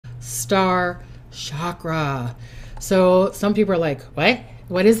Star Chakra. So some people are like, what?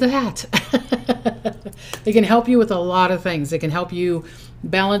 What is that? It can help you with a lot of things. It can help you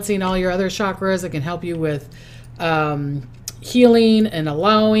balancing all your other chakras. It can help you with healing and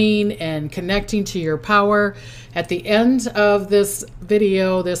allowing and connecting to your power. At the end of this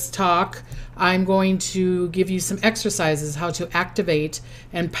video, this talk, I'm going to give you some exercises how to activate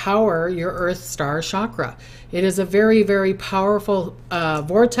and power your Earth Star Chakra. It is a very, very powerful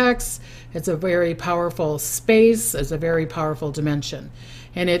vortex. It's a very powerful space. It's a very powerful dimension.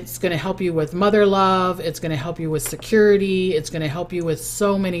 And it's going to help you with mother love. It's going to help you with security. It's going to help you with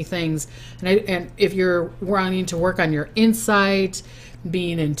so many things. And if you're wanting to work on your insight,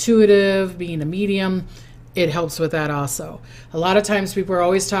 being intuitive, being a medium, it helps with that also. A lot of times people are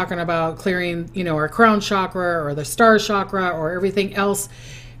always talking about clearing, our crown chakra or the star chakra or everything else.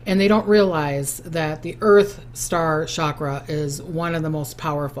 And they don't realize that the Earth Star Chakra is one of the most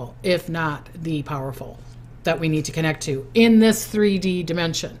powerful, if not the powerful, that we need to connect to in this 3D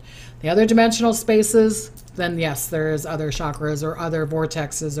dimension. The other dimensional spaces, then yes, there is other chakras or other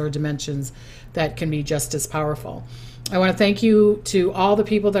vortexes or dimensions that can be just as powerful. I want to thank you to all the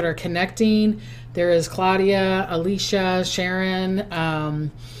people that are connecting. There is Claudia, Alicia,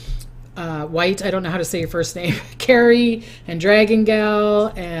 Sharon, White, I don't know how to say your first name, Carrie, and Dragon Gal,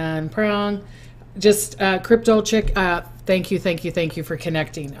 and Prong, just Crypto Chick. Thank you for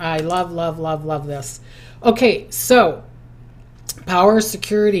connecting. I love this. Okay, so power,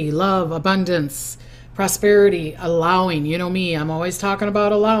 security, love, abundance, prosperity, allowing. You know me, I'm always talking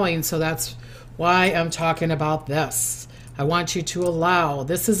about allowing, so that's why I'm talking about this. I want you to allow.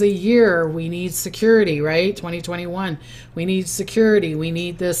 This is a year we need security, right? 2021. We need security. We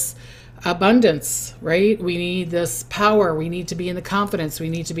need this abundance, right? We need this power. We need to be in the confidence. We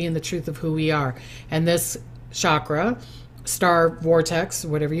need to be in the truth of who we are. And this chakra, star vortex,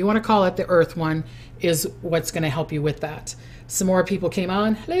 whatever you want to call it, the earth one, is what's going to help you with that. Some more people came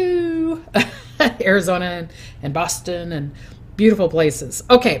on. Hello. Arizona and Boston and beautiful places.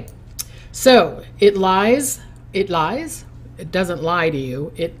 Okay. So it lies. It doesn't lie to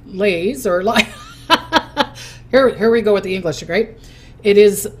you. It lays or lie. Here we go with the English, right? It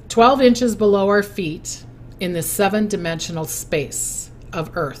is 12 inches below our feet in the 7-dimensional space of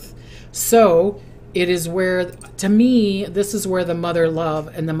Earth. So it is where, to me, this is where the mother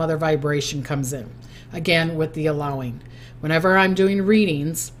love and the mother vibration comes in. Again, with the allowing. Whenever I'm doing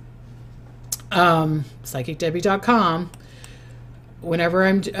readings, psychicdebbie.com, whenever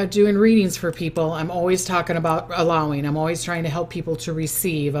I'm doing readings for people, I'm always talking about allowing. I'm always trying to help people to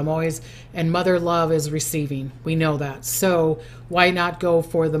receive. And mother love is receiving. We know that. So why not go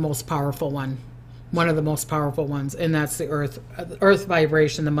for the most powerful one? One of the most powerful ones, and that's the earth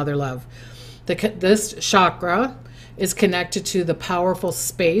vibration, the mother love. This chakra is connected to the powerful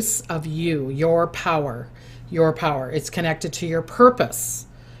space of you, your power. It's connected to your purpose,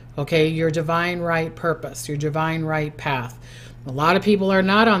 okay? Your divine right purpose, your divine right path. A lot of people are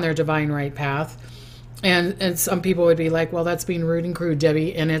not on their divine right path. And some people would be like, well, that's being rude and crude,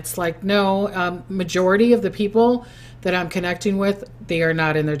 Debbie. And it's like, no, majority of the people that I'm connecting with, they are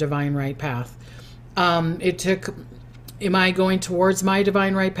not in their divine right path. Am I going towards my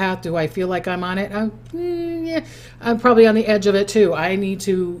divine right path? Do I feel like I'm on it? Yeah, I'm probably on the edge of it too. I need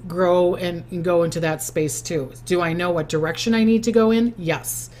to grow and go into that space too. Do I know what direction I need to go in?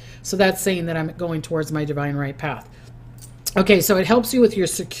 Yes. So that's saying that I'm going towards my divine right path. Okay, so it helps you with your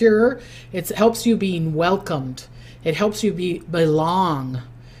secure. It helps you being welcomed. It helps you belong.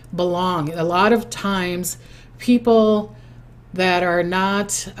 A lot of times, people that are not,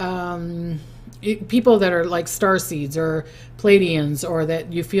 people that are like starseeds or Pleiadians, or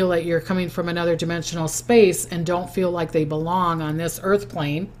that you feel that you're coming from another dimensional space and don't feel like they belong on this earth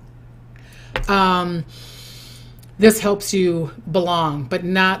plane. This helps you belong, but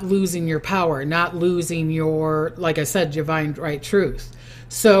not losing your power, not losing your, like I said, divine right truth.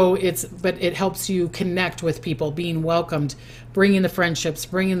 So but it helps you connect with people, being welcomed, bringing the friendships,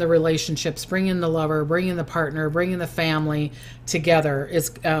 bringing the relationships, bringing the lover, bringing the partner, bringing the family together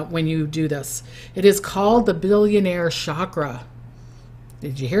is when you do this. It is called the billionaire chakra.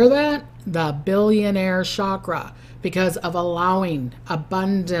 Did you hear that? The billionaire chakra, because of allowing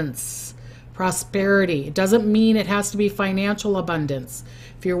abundance, prosperity. It doesn't mean it has to be financial abundance.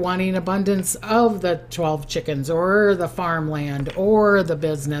 If you're wanting abundance of the 12 chickens or the farmland or the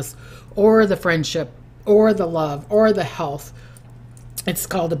business or the friendship or the love or the health, it's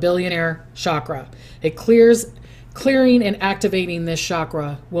called a billionaire chakra. Clearing and activating this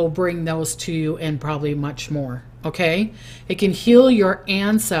chakra will bring those to you and probably much more. Okay? It can heal your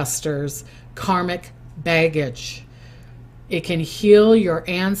ancestors' karmic baggage. It can heal your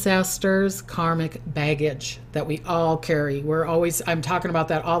ancestors' karmic baggage that we all carry. I'm talking about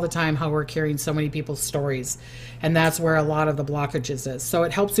that all the time, how we're carrying so many people's stories. And that's where a lot of the blockages is. So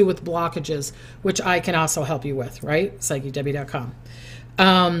it helps you with blockages, which I can also help you with, right? PsychicDebbie.com.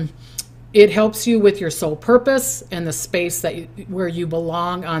 It helps you with your soul purpose and the space where you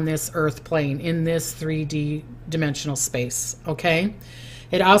belong on this earth plane, in this 3D dimensional space, okay?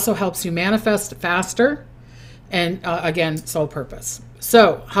 It also helps you manifest faster. And again, soul purpose.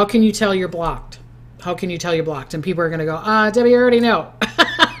 So how can you tell you're blocked? How can you tell you're blocked? And people are going to go, Debbie, I already know.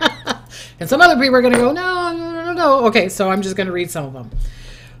 And some other people are going to go, no. Okay, so I'm just going to read some of them.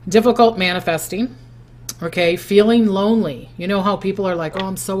 Difficult manifesting. Okay, feeling lonely. You know how people are like,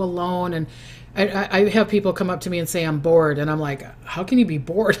 I'm so alone. And I have people come up to me and say I'm bored. And I'm like, how can you be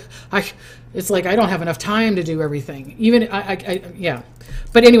bored? It's like I don't have enough time to do everything. Yeah.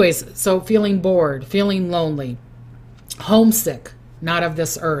 But anyways, so feeling bored, feeling lonely, homesick, not of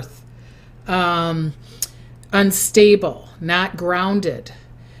this earth, unstable, not grounded,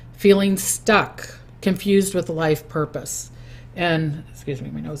 feeling stuck, confused with life purpose. And, excuse me,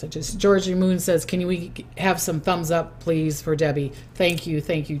 my nose itches. Georgie Moon says, can we have some thumbs up, please, for Debbie? Thank you,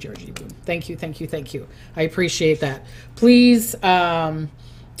 Georgie Moon. Thank you. I appreciate that. Please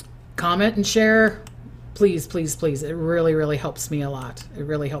comment and share. Please. It really, really helps me a lot.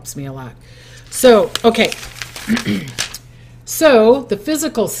 So, okay. So, the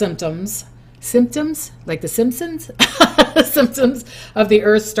physical symptoms, like the Simpsons, symptoms of the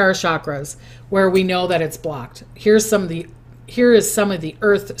Earth Star Chakras, where we know that it's blocked. Here is some of the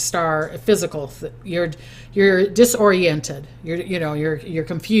Earth Star physical. You're disoriented. You're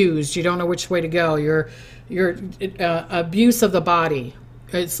confused. You don't know which way to go. You're abuse of the body.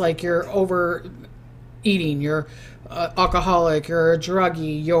 It's like you're overeating. You're alcoholic. You're a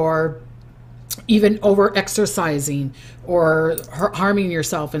druggie. You're even over exercising or harming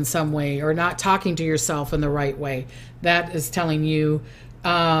yourself in some way, or not talking to yourself in the right way. That is telling you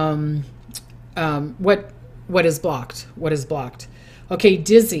what is blocked. Okay,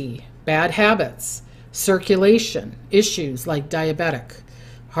 dizzy, bad habits, circulation issues like diabetic,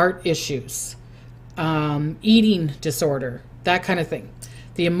 heart issues, eating disorder, that kind of thing.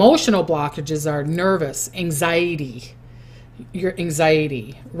 The emotional blockages are nervous, anxiety,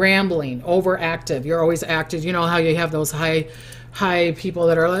 rambling, overactive. You're always active. You know how you have those high people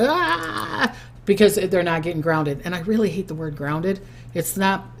that are like, because they're not getting grounded. And I really hate the word grounded. It's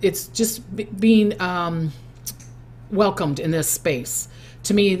just being welcomed in this space.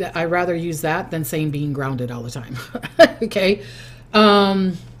 To me, I rather use that than saying being grounded all the time. Okay.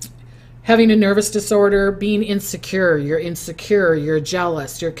 Having a nervous disorder, being insecure, you're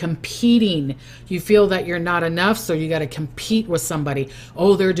jealous, you're competing, you feel that you're not enough, so you got to compete with somebody.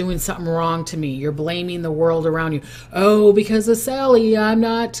 Oh, they're doing something wrong to me. You're blaming the world around you. Oh, because of Sally, I'm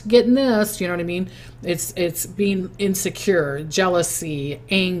not getting this. You know what I mean? It's being insecure, jealousy,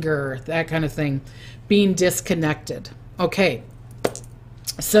 anger, that kind of thing. Being disconnected. Okay.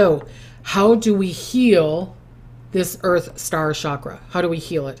 So, how do we heal this Earth Star Chakra? How do we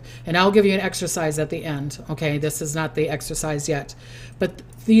heal it? And I'll give you an exercise at the end. Okay, this is not the exercise yet, but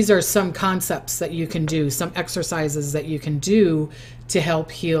these are some concepts that you can do, some exercises that you can do to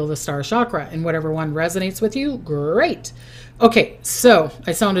help heal the Star Chakra. And whatever one resonates with you, great. Okay, so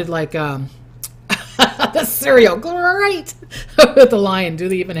I sounded like the cereal, great, with the lion. Do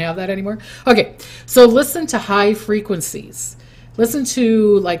they even have that anymore? Okay, so listen to high frequencies. Listen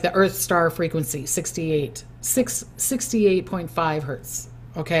to like the Earth Star frequency, 68.5 hertz,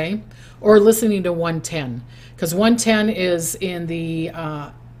 okay? Or listening to 110, because 110 is in the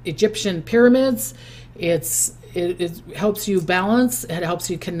Egyptian pyramids. It helps you balance, it helps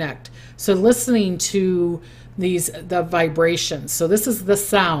you connect. So listening to the vibrations. So this is the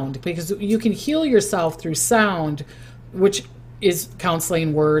sound, because you can heal yourself through sound, which is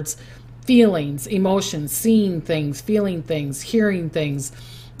counseling words, feelings, emotions, seeing things, feeling things, hearing things,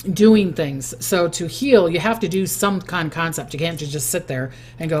 doing things. So to heal, you have to do some kind of concept. You can't just sit there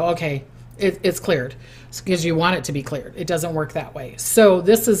and go, okay, it's cleared, because you want it to be cleared. It doesn't work that way. So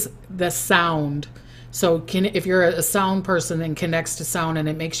this is the sound. So if you're a sound person and connects to sound and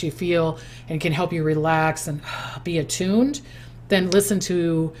it makes you feel and can help you relax and be attuned, then listen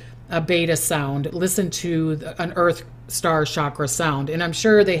to a beta sound. Listen to an Earth Star Chakra sound. And I'm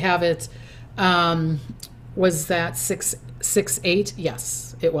sure they have it. Was that 668?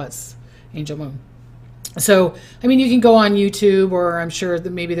 Yes, it was. Angel Moon. So, I mean, you can go on YouTube, or I'm sure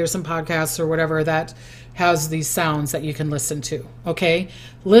that maybe there's some podcasts or whatever that has these sounds that you can listen to. Okay?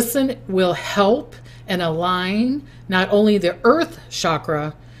 Listen will help and align not only the Earth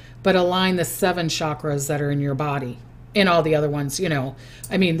Chakra, but align the 7 chakras that are in your body. and all the other ones, you know.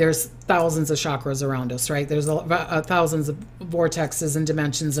 I mean, there's thousands of chakras around us, right? There's thousands of vortexes and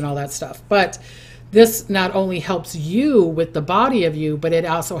dimensions and all that stuff. But this not only helps you with the body of you, but it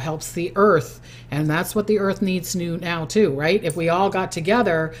also helps the earth. And that's what the earth needs now too, right? If we all got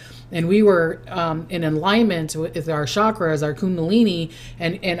together and we were in alignment with our chakras, our kundalini,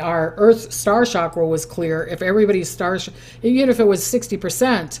 and our Earth Star Chakra was clear, if everybody's even if it was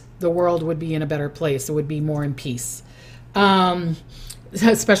 60%, the world would be in a better place. It would be more in peace.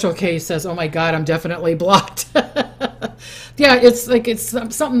 Special K says, oh my God, I'm definitely blocked. Yeah, it's like, it's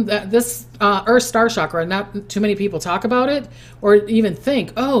something that this Earth Star Chakra, not too many people talk about it or even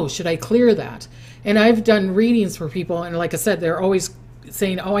think, oh, should I clear that? And I've done readings for people, and like I said, they're always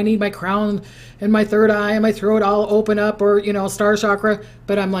saying, oh, I need my crown and my third eye and my throat all open up, or, you know, Star Chakra.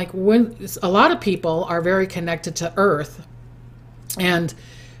 But I'm like, when a lot of people are very connected to Earth, and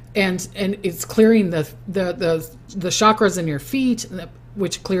it's clearing the chakras in your feet,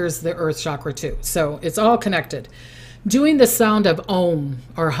 which clears the Earth Chakra too. So it's all connected. Doing the sound of Om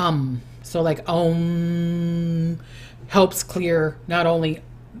or hum, so like Om, helps clear not only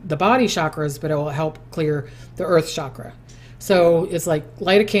the body chakras, but it will help clear the Earth Chakra. So it's like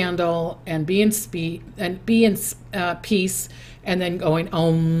light a candle and be in peace, and then going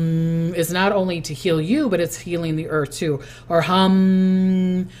Om is not only to heal you, but it's healing the earth too. Or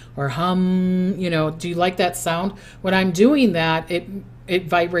hum, you know, do you like that sound? When I'm doing that, it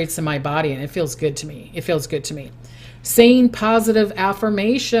vibrates in my body and it feels good to me. It feels good to me. Saying positive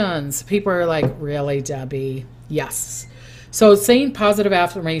affirmations. People are like, really, Debbie? Yes. So saying positive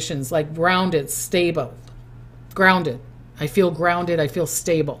affirmations like grounded, stable, grounded. I feel grounded. I feel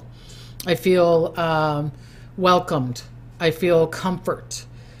stable. I feel welcomed. I feel comfort.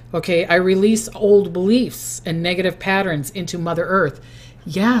 Okay. I release old beliefs and negative patterns into Mother Earth.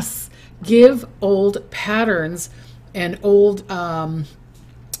 Yes. Give old patterns and old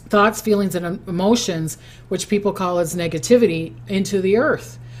thoughts, feelings, and emotions, which people call as negativity, into the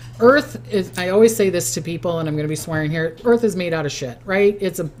earth. Earth is, I always say this to people, and I'm going to be swearing here, Earth is made out of shit, right?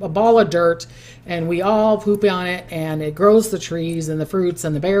 It's a ball of dirt, and we all poop on it, and it grows the trees and the fruits,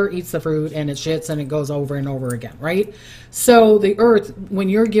 and the bear eats the fruit, and it shits, and it goes over and over again, right? So the earth, when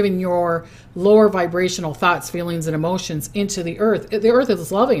you're giving your lower vibrational thoughts, feelings, and emotions into the earth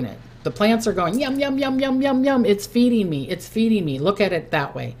is loving it. The plants are going, yum, yum, yum, yum, yum, yum. It's feeding me. It's feeding me. Look at it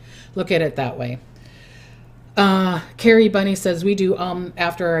that way. Look at it that way. Carrie Bunny says, we do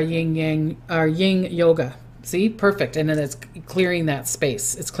after our yin yoga. See, perfect. And then it's clearing that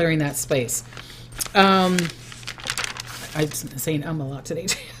space. It's clearing that space. I'm saying a lot today.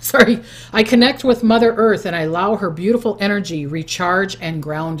 Sorry. I connect with Mother Earth and I allow her beautiful energy recharge and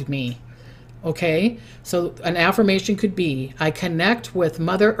ground me. Okay, so an affirmation could be, I connect with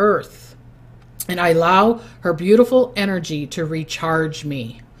Mother Earth and I allow her beautiful energy to recharge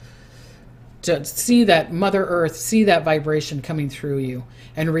me. To see that Mother Earth, see that vibration coming through you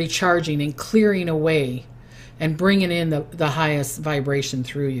and recharging and clearing away and bringing in the highest vibration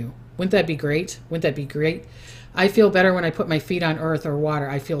through you. Wouldn't that be great? Wouldn't that be great? I feel better when I put my feet on earth or water.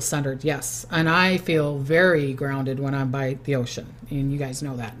 I feel centered, yes. And I feel very grounded when I'm by the ocean. And you guys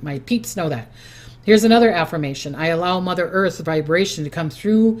know that. My peeps know that. Here's another affirmation. I allow Mother Earth's vibration to come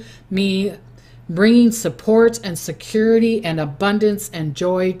through me, bringing support and security and abundance and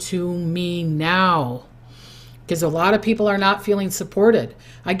joy to me now. Because a lot of people are not feeling supported.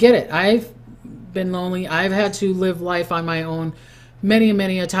 I get it. I've been lonely. I've had to live life on my own many,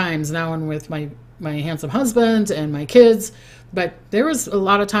 many a times now, and with my handsome husband and my kids. But there was a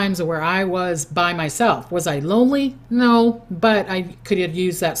lot of times where I was by myself. Was I lonely? No, but I could have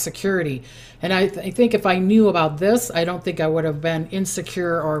used that security. And I think if I knew about this, I don't think I would have been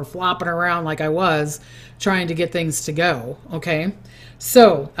insecure or flopping around like I was trying to get things to go. Okay.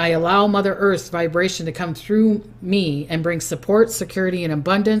 So I allow Mother Earth's vibration to come through me and bring support, security, and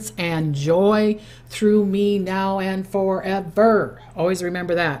abundance and joy through me now and forever. Always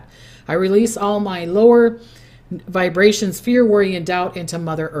remember that. I release all my lower vibrations, fear, worry, and doubt into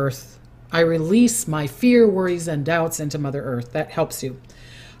Mother Earth. I release my fear, worries, and doubts into Mother Earth. That helps you.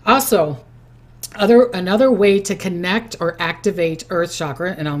 Also, another way to connect or activate Earth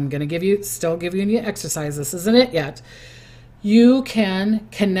Chakra, and I'm going to still give you an exercise. This isn't it yet. You can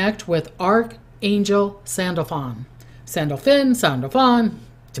connect with Archangel Sandalphon. Sandalphon,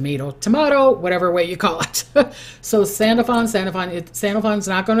 tomato, whatever way you call it. So Sandalphon's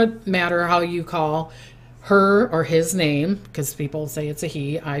not going to matter how you call her or his name, because people say it's a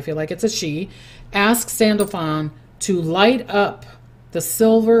he. I feel like it's a she. Ask Sandalphon to light up the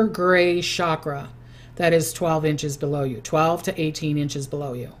silver gray chakra that is 12 inches below you, 12 to 18 inches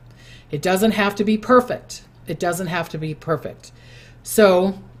below you. It doesn't have to be perfect. It doesn't have to be perfect.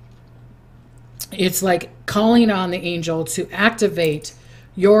 So it's like calling on the angel to activate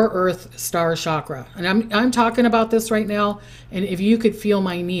your Earth Star Chakra. And I'm talking about this right now. And if you could feel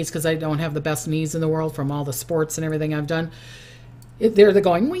my knees, because I don't have the best knees in the world from all the sports and everything I've done, they're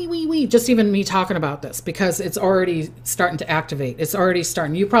going, wee, wee, wee, just even me talking about this, because it's already starting to activate. It's already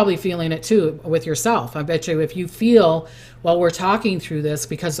starting. You're probably feeling it too with yourself. I bet you if you feel while we're talking through this,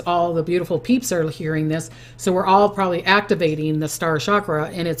 because all the beautiful peeps are hearing this, so we're all probably activating the star chakra,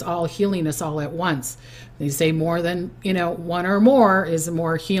 and it's all healing us all at once. They say more than, one or more is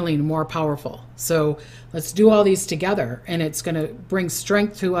more healing, more powerful. So let's do all these together, and it's going to bring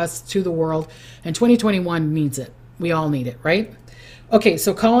strength to us, to the world. And 2021 needs it. We all need it, right? Okay,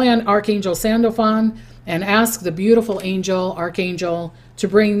 so call on Archangel Sandalphon and ask the beautiful angel, Archangel, to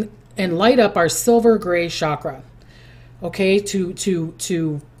bring and light up our silver gray chakra. Okay,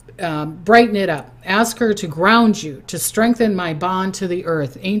 to brighten it up. Ask her to ground you, to strengthen my bond to the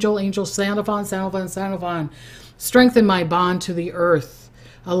earth. Angel Sandalphon, Sandalphon, Sandalphon. Strengthen my bond to the earth.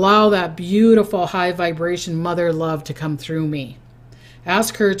 Allow that beautiful high vibration mother love to come through me.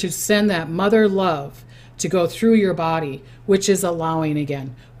 Ask her to send that mother love to go through your body, which is allowing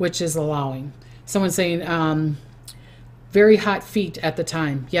again, which is allowing. Someone's saying, very hot feet at the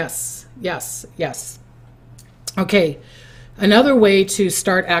time. Yes, yes, yes. Okay, another way to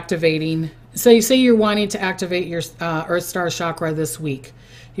start activating, so you say you're wanting to activate your Earth Star Chakra this week.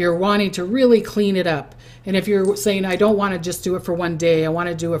 You're wanting to really clean it up. And if you're saying, I don't want to just do it for one day, I want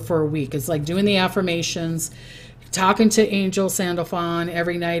to do it for a week. It's like doing the affirmations, talking to Angel Sandalphon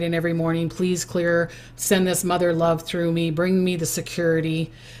every night and every morning. Please clear, send this mother love through me, bring me the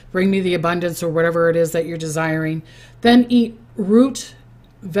security, bring me the abundance or whatever it is that you're desiring. Then eat root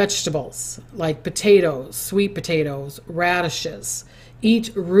vegetables like potatoes, sweet potatoes, radishes.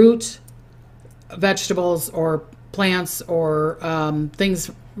 Eat root vegetables or plants or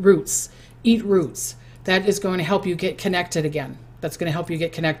things, roots. Eat roots. That is going to help you get connected again. That's going to help you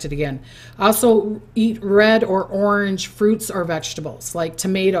get connected again. Also, eat red or orange fruits or vegetables like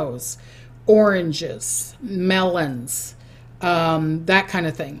tomatoes, oranges, melons, that kind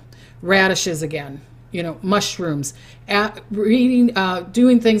of thing. Radishes again, mushrooms.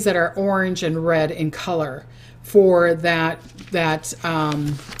 Doing things that are orange and red in color for that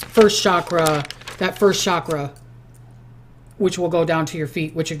first chakra, which will go down to your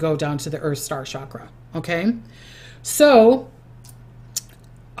feet, which will go down to the Earth Star Chakra. Okay, so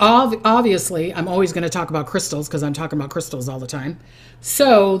obviously, I'm always going to talk about crystals because I'm talking about crystals all the time.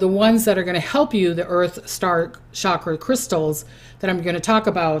 So the ones that are going to help you, the Earth Star Chakra crystals that I'm going to talk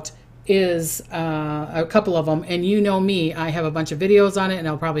about is a couple of them. And you know me, I have a bunch of videos on it, and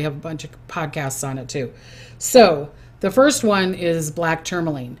I'll probably have a bunch of podcasts on it too. So the first one is black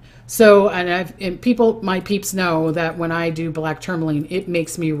tourmaline. So, my peeps know that when I do black tourmaline, it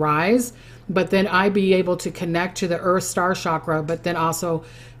makes me rise, but then I be able to connect to the Earth Star Chakra, but then also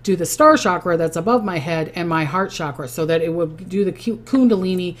do the star chakra that's above my head and my heart chakra, so that it will do the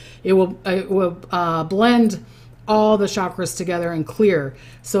kundalini. It will blend all the chakras together and clear.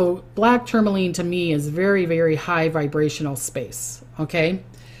 So black tourmaline to me is very, very high vibrational space. Okay.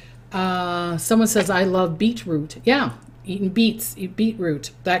 Someone says, I love beetroot. Yeah. Eating beets, eat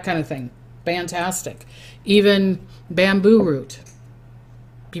beetroot, that kind of thing. Fantastic. Even bamboo root.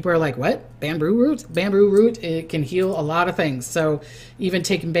 People are like, what? Bamboo root? Bamboo root, it can heal a lot of things. So even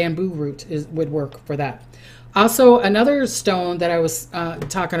taking bamboo root would work for that. Also, another stone that I was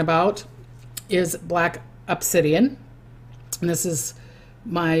talking about is black obsidian. And this is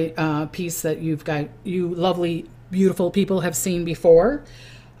my piece that you lovely, beautiful people have seen before.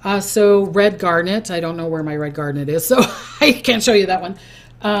 So red garnet. I don't know where my red garnet is, so I can't show you that one.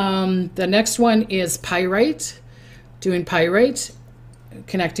 The next one is pyrite. Doing pyrite.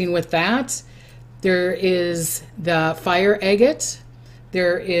 Connecting with that. There is the fire agate.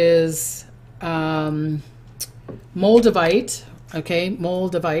 There is moldavite. Okay,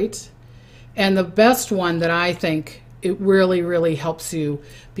 moldavite. And the best one that I think it really, really helps you,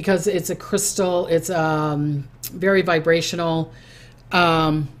 because it's a crystal, it's very vibrational,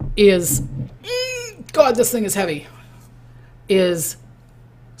 is, God, this thing is heavy, is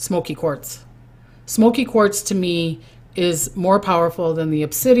smoky quartz. Smoky quartz to me is more powerful than the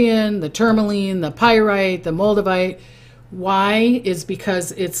obsidian, the tourmaline, the pyrite, the moldavite. Why? Is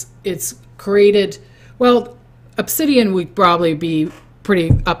because it's created, well, obsidian would probably be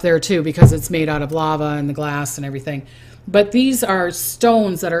pretty up there too, because it's made out of lava and the glass and everything. But these are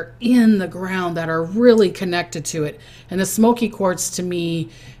stones that are in the ground that are really connected to it. And the smoky quartz to me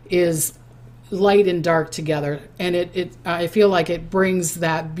is light and dark together. And I feel like it brings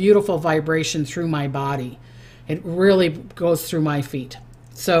that beautiful vibration through my body. It really goes through my feet.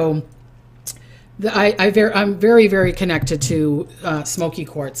 So I'm very, very connected to smoky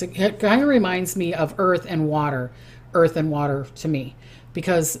quartz. It kind of reminds me of earth and water to me,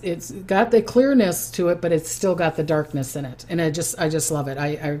 because it's got the clearness to it, but it's still got the darkness in it. And I just love it.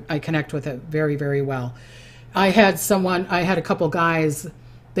 I connect with it very, very well. I had a couple guys,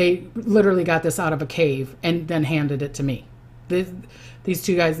 they literally got this out of a cave and then handed it to me. These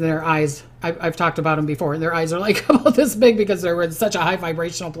two guys, their eyes, I've talked about them before, their eyes are like about this big because they were in such a high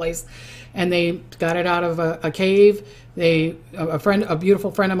vibrational place. And they got it out of a cave. A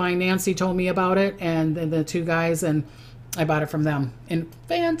beautiful friend of mine, Nancy, told me about it, and the two guys, and I bought it from them. And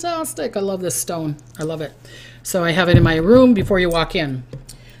fantastic. I love this stone. I love it. So I have it in my room before you walk in.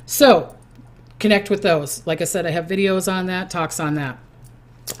 So connect with those. Like I said, I have videos on that, talks on that.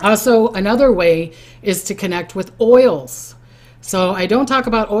 Also, another way is to connect with oils. So I don't talk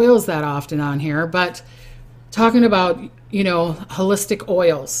about oils that often on here, but talking about, holistic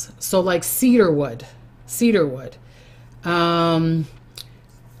oils. So like cedarwood, sandalwood,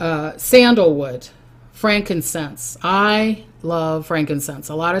 frankincense. I love frankincense.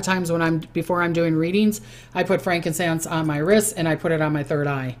 A lot of times before I'm doing readings, I put frankincense on my wrist and I put it on my third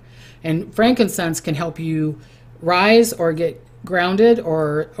eye. And frankincense can help you rise or get grounded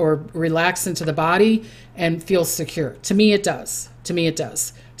or relax into the body and feel secure. To me, it does.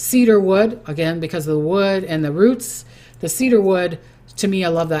 Cedar wood, again, because of the wood and the roots. The cedar wood, to me, I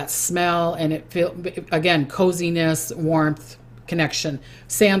love that smell, and it again, coziness, warmth, connection.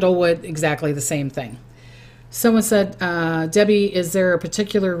 Sandalwood, exactly the same thing. Someone said, Debbie, is there a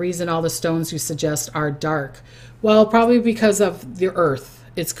particular reason all the stones you suggest are dark? Well, probably because of the earth.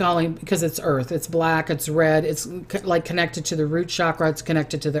 Because it's earth. It's black, it's red, it's like connected to the root chakra, it's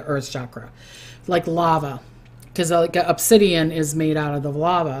connected to the earth chakra. Like lava, because like obsidian is made out of the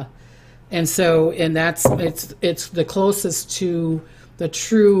lava. And so, it's the closest to the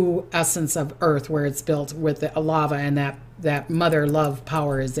true essence of earth, where it's built with the lava, and that mother love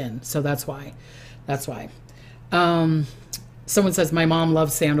power is in. So that's why. Someone says, my mom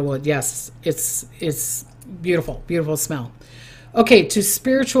loves sandalwood. Yes, it's beautiful, beautiful smell. Okay, to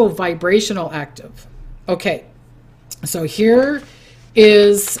spiritual vibrational active. Okay, so here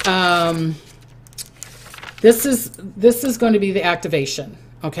is, this is going to be the activation,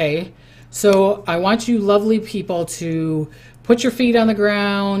 okay? So I want you lovely people to put your feet on the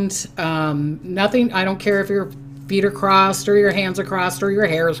ground. Nothing, I don't care if your feet are crossed or your hands are crossed or your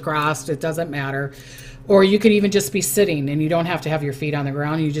hair is crossed. It doesn't matter. Or you could even just be sitting, and you don't have to have your feet on the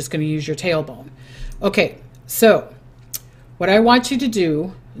ground. You're just going to use your tailbone. Okay, so what I want you to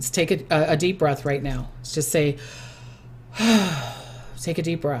do is take a deep breath right now. Let's just say, take a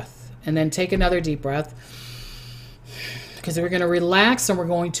deep breath, and then take another deep breath, because we're going to relax and we're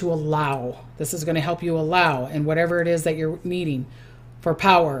going to allow. This is going to help you allow, and whatever it is that you're needing for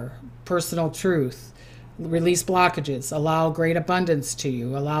power, personal truth, release blockages, allow great abundance to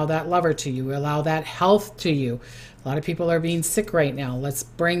you, allow that lover to you, allow that health to you. A lot of people are being sick right now. Let's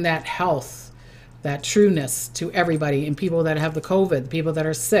bring that health, that trueness to everybody, and people that have the COVID, people that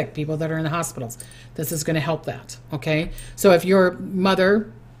are sick, people that are in the hospitals. This is going to help that, okay? So if your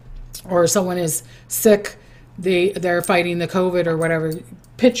mother or someone is sick, they're fighting the COVID or whatever,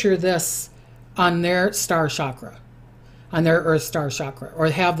 picture this on their star chakra, on their Earth Star Chakra, or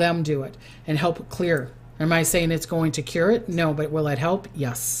have them do it and help clear. Am I saying it's going to cure it? No, but will it help?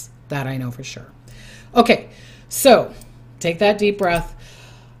 Yes, that I know for sure. Okay, so take that deep breath.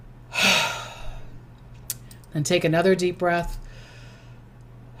 And take another deep breath.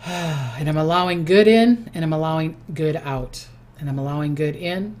 And I'm allowing good in, and I'm allowing good out. And I'm allowing good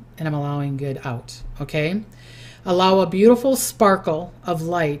in, and I'm allowing good out. Okay? Allow a beautiful sparkle of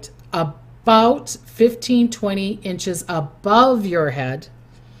light about 15-20 inches above your head.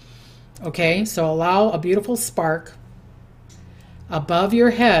 Okay? So allow a beautiful spark above your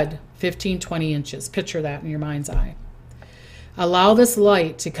head, 15-20 inches. Picture that in your mind's eye. Allow this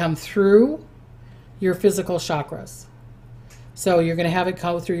light to come through your physical chakras. So you're going to have it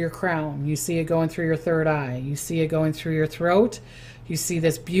go through your crown. You see it going through your third eye. You see it going through your throat. You see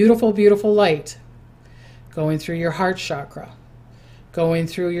this beautiful, beautiful light going through your heart chakra, going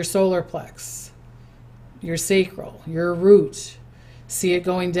through your solar plex, your sacral, your root. See it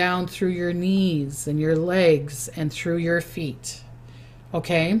going down through your knees and your legs and through your feet.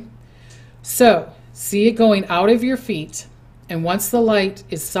 Okay? So see it going out of your feet, and once the light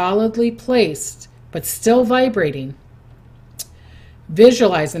is solidly placed but still vibrating,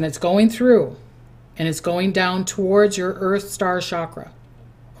 visualize, and it's going through, and it's going down towards your Earth Star Chakra.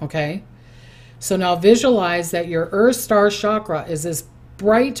 Okay? So now visualize that your Earth Star Chakra is this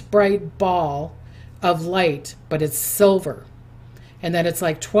bright, bright ball of light, but it's silver. And that it's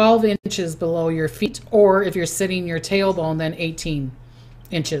like 12 inches below your feet, or if you're sitting your tailbone, then 18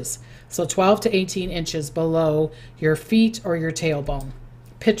 inches. So 12 to 18 inches below your feet or your tailbone.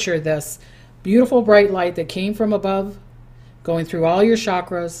 Picture this beautiful bright light that came from above, going through all your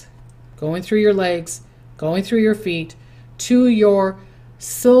chakras, going through your legs, going through your feet, to your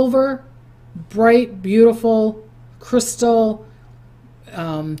silver, bright, beautiful, crystal,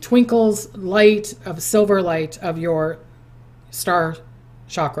 twinkles light of silver light of your star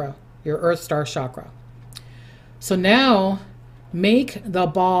chakra, your Earth Star Chakra. So now make the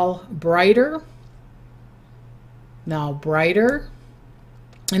ball brighter. Now brighter.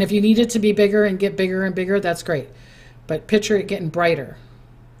 And if you need it to be bigger and get bigger and bigger, that's great. But picture it getting brighter.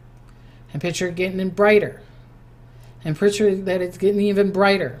 And picture it getting brighter. And picture that it's getting even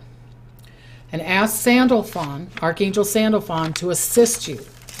brighter. And ask Sandalphon, Archangel Sandalphon, to assist you,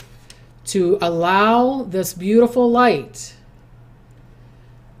 to allow this beautiful light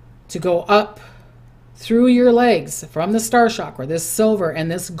to go up through your legs from the star chakra, this silver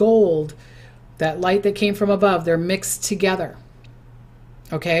and this gold, that light that came from above, they're mixed together.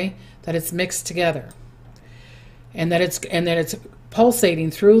 Okay? That it's mixed together. And that it's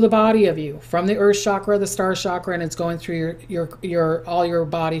pulsating through the body of you, from the Earth chakra, the star chakra, and it's going through your all your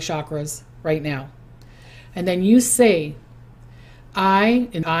body chakras right now. And then you say, I,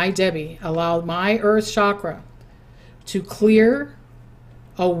 Debbie, allow my Earth chakra to clear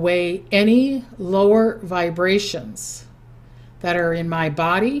away any lower vibrations that are in my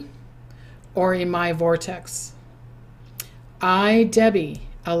body or in my vortex. I, Debbie,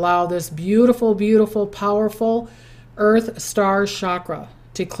 allow this beautiful, beautiful, powerful Earth Star Chakra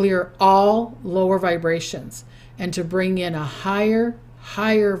to clear all lower vibrations and to bring in a higher,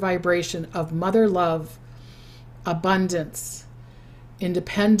 higher vibration of mother love, abundance,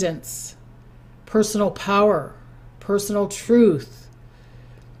 independence, personal power, personal truth,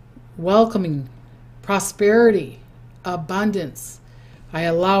 welcoming, prosperity, abundance. I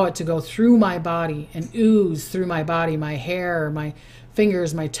allow it to go through my body and ooze through my body, my hair, my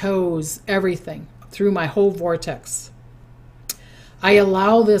fingers, my toes, everything, through my whole vortex. I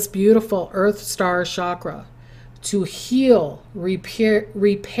allow this beautiful Earth Star Chakra to heal,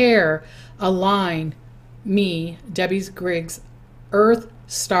 repair, align me, Debbie Griggs, Earth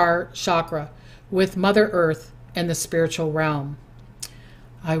Star Chakra with Mother Earth and the spiritual realm.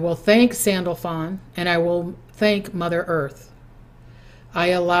 I will thank Sandalphon and I will thank Mother Earth. I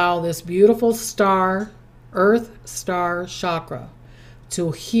allow this beautiful star, Earth Star Chakra,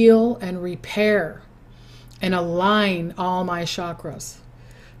 to heal and repair and align all my chakras,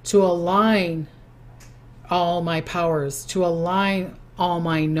 to align all my powers, to align all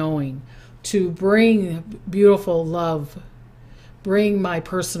my knowing, to bring beautiful love, bring my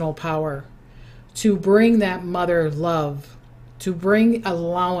personal power, to bring that mother love, to bring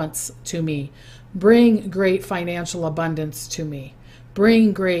allowance to me, bring great financial abundance to me,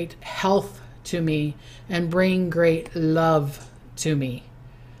 bring great health to me, and bring great love to me.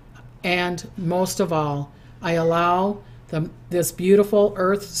 And most of all, I allow this beautiful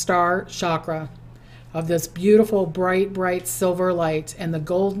Earth Star Chakra of this beautiful bright, bright silver light and the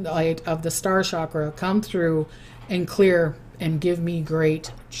gold light of the Star Chakra come through and clear and give me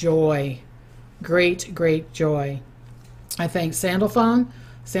great joy. Great, great joy. I thank Sandalphon,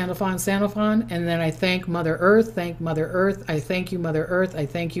 and then I thank Mother Earth, I thank you, Mother Earth, I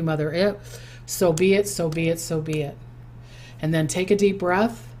thank you, Mother Earth. So be it, so be it, so be it. And then take a deep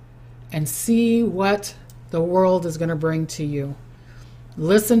breath and see what the world is going to bring to you.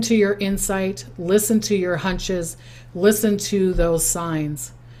 Listen to your insight, listen to your hunches, listen to those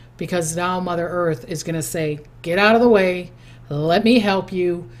signs, because now Mother Earth is going to say, get out of the way, let me help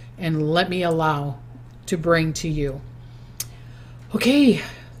you, and let me allow to bring to you. Okay,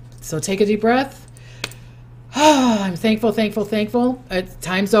 so take a deep breath. I'm thankful, thankful, thankful.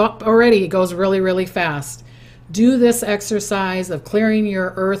 Time's up already. It goes really, really fast. Do this exercise of clearing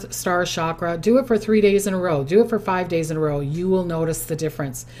your Earth Star Chakra. Do it for 3 days in a row. Do it for 5 days in a row. You will notice the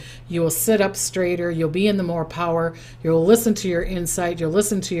difference. You will sit up straighter. You'll be in the more power. You'll listen to your insight. You'll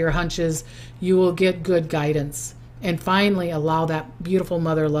listen to your hunches. You will get good guidance. And finally, allow that beautiful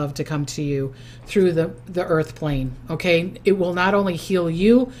mother love to come to you through the earth plane. Okay? It will not only heal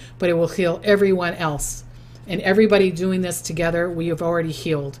you, but it will heal everyone else. And everybody doing this together, we have already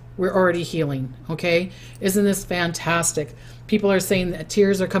healed. We're already healing. Okay? Isn't this fantastic? People are saying that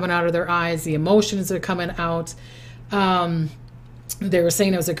tears are coming out of their eyes. The emotions are coming out. They were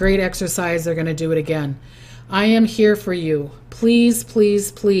saying it was a great exercise. They're going to do it again. I am here for you. Please,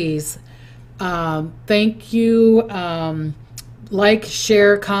 please, please. Thank you. Like,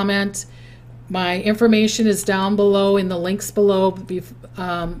 share, comment. My information is down below in the links below,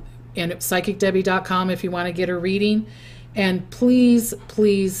 and psychicdebbie.com if you want to get a reading. And please,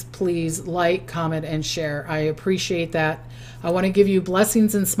 please, please like, comment, and share. I appreciate that. I want to give you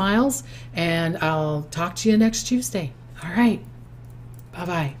blessings and smiles, and I'll talk to you next Tuesday. All right.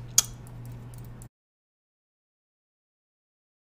 Bye-bye.